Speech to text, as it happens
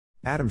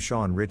Adam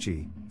Sean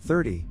Ritchie,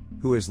 30,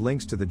 who has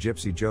links to the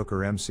Gypsy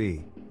Joker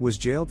MC, was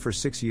jailed for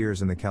 6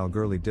 years in the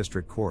Kalgoorlie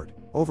District Court,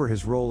 over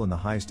his role in the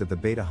heist at the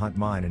Beta Hunt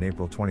mine in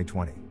April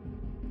 2020.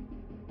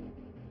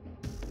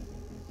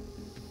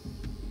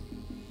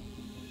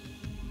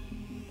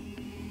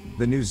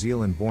 The New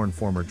Zealand-born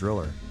former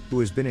driller, who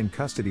has been in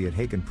custody at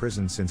Haken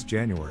Prison since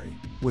January,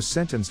 was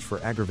sentenced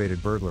for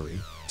aggravated burglary,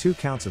 2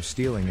 counts of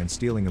stealing and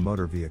stealing a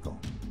motor vehicle.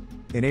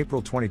 In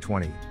April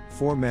 2020,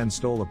 4 men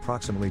stole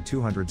approximately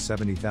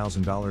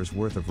 $270,000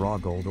 worth of raw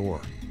gold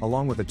ore,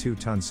 along with a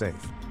 2-ton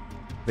safe.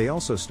 They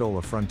also stole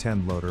a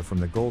front-end loader from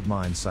the gold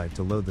mine site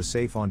to load the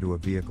safe onto a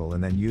vehicle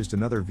and then used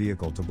another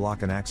vehicle to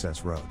block an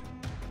access road.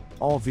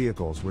 All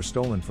vehicles were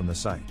stolen from the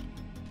site.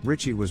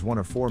 Ritchie was one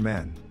of 4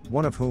 men,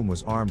 one of whom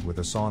was armed with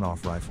a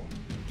sawn-off rifle.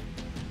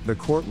 The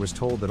court was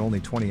told that only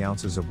 20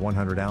 ounces of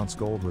 100-ounce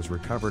gold was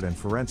recovered and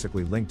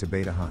forensically linked to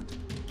Beta Hunt,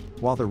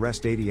 while the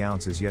rest 80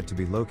 ounces yet to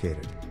be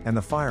located, and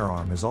the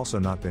firearm has also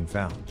not been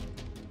found.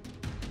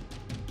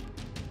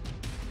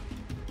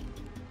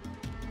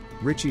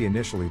 Ritchie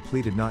initially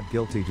pleaded not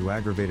guilty to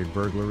aggravated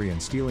burglary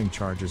and stealing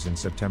charges in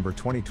September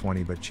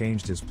 2020 but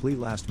changed his plea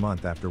last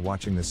month after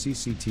watching the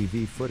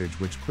CCTV footage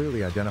which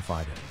clearly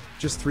identified him,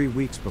 just 3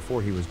 weeks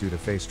before he was due to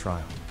face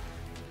trial.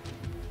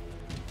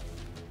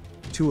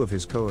 2 of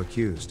his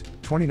co-accused,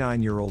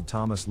 29-year-old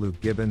Thomas Luke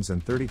Gibbons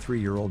and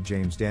 33-year-old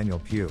James Daniel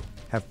Pugh,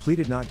 have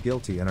pleaded not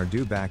guilty and are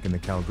due back in the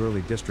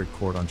Kalgoorlie District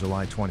Court on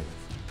July 20th.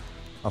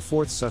 A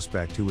 4th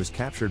suspect who was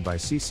captured by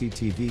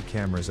CCTV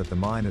cameras at the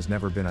mine has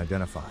never been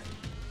identified.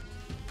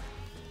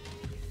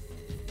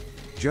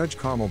 Judge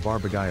Carmel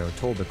Barbagallo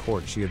told the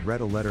court she had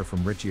read a letter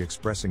from Ritchie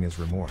expressing his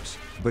remorse,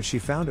 but she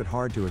found it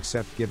hard to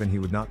accept given he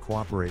would not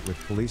cooperate with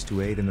police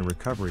to aid in the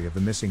recovery of the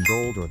missing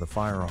gold or the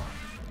firearm.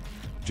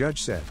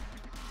 Judge said,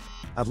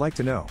 "I'd like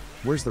to know,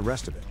 where's the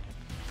rest of it?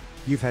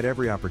 You've had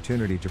every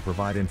opportunity to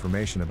provide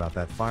information about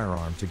that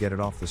firearm to get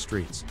it off the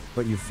streets,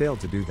 but you've failed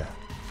to do that.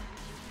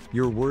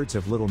 Your words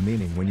have little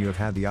meaning when you have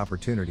had the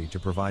opportunity to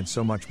provide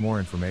so much more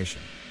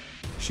information."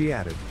 She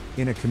added,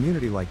 "In a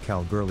community like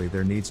Kalgoorlie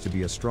there needs to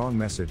be a strong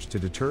message to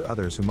deter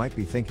others who might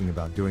be thinking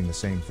about doing the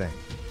same thing."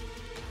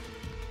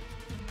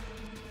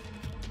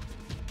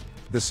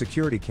 The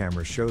security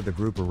cameras showed the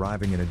group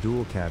arriving in a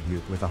dual-cab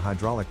ute with a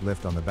hydraulic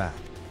lift on the back.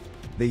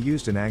 They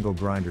used an angle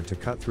grinder to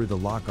cut through the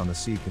lock on the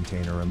seed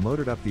container and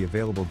loaded up the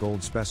available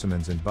gold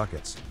specimens in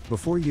buckets,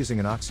 before using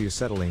an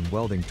oxyacetylene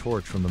welding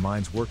torch from the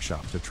mine's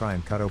workshop to try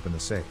and cut open the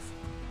safe.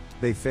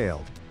 They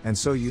failed, and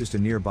so used a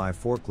nearby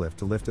forklift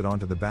to lift it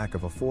onto the back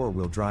of a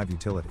 4-wheel drive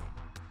utility.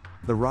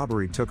 The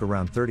robbery took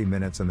around 30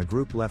 minutes and the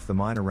group left the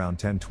mine around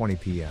 10:20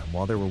 p.m.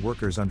 while there were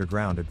workers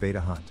underground at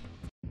Beta Hunt.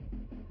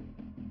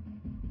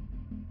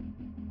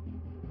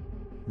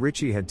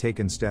 Ritchie had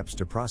taken steps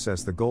to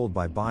process the gold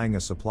by buying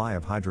a supply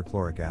of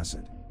hydrochloric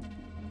acid.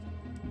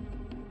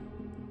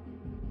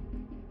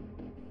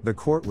 The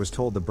court was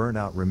told the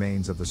burnt-out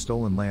remains of the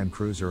stolen Land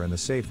Cruiser and the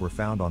safe were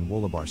found on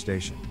Woolabar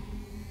Station.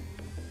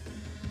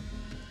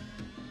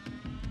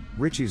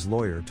 Ritchie's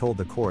lawyer told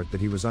the court that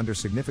he was under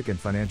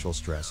significant financial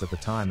stress at the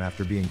time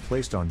after being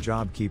placed on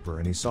JobKeeper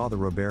and he saw the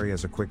robbery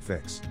as a quick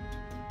fix.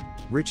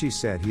 Ritchie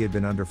said he had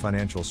been under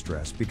financial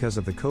stress because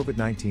of the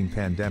COVID-19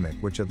 pandemic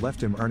which had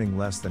left him earning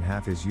less than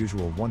half his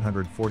usual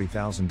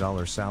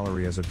 $140,000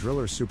 salary as a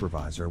driller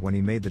supervisor when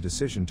he made the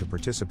decision to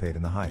participate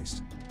in the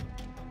heist.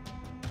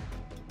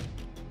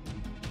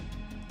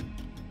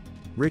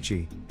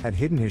 Ritchie had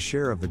hidden his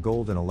share of the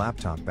gold in a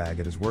laptop bag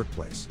at his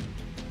workplace.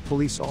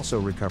 Police also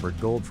recovered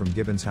gold from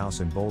Gibbons'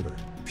 house in Boulder,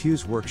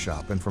 Pugh's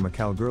workshop and from a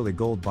Kalgoorlie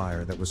gold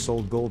buyer that was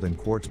sold gold in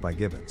quartz by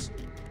Gibbons.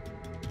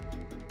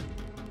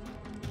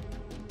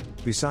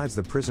 Besides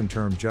the prison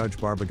term, Judge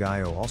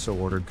Barbagallo also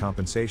ordered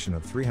compensation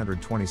of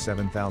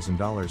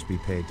 $327,000 be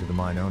paid to the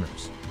mine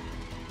owners.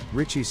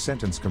 Ritchie's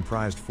sentence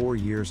comprised 4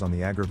 years on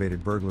the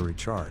aggravated burglary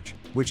charge,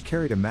 which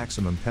carried a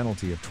maximum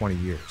penalty of 20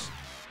 years.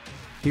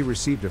 He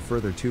received a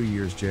further 2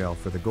 years jail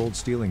for the gold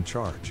stealing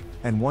charge,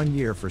 and 1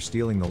 year for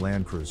stealing the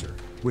Land Cruiser,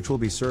 which will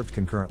be served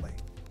concurrently.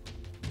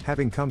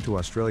 Having come to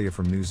Australia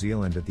from New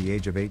Zealand at the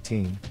age of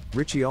 18,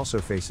 Ritchie also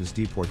faces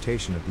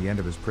deportation at the end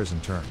of his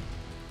prison term.